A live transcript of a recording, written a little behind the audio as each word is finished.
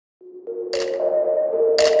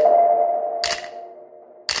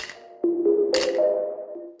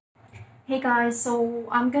Hey guys, so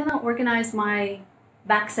I'm gonna organize my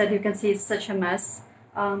back set. You can see it's such a mess.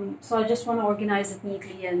 So I just want to organize it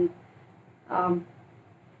neatly and um,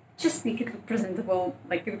 just make it look presentable,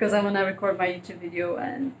 like because I'm gonna record my YouTube video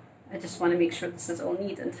and I just want to make sure this is all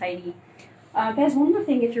neat and tidy. Guys, one more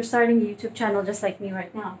thing, if you're starting a YouTube channel just like me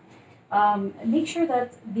right now, make sure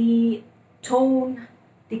that the tone,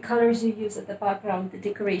 the colors you use at the background, the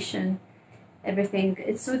decoration, everything,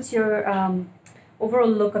 it suits your overall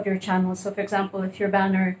look of your channel. So for example, if your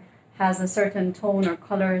banner has a certain tone or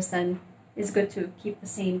colors, then it's good to keep the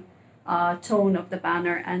same tone of the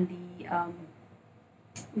banner and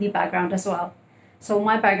the background as well. So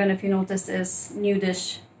my background, if you notice, is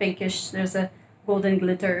nudish, pinkish. There's a golden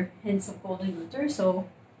glitter, hints of golden glitter. So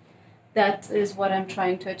that is what I'm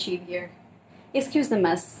trying to achieve here. Excuse the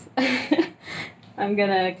mess. I'm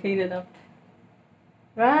gonna clean it up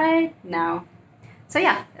right now. So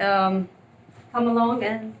yeah, come along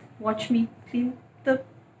and watch me clean the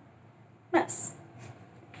mess.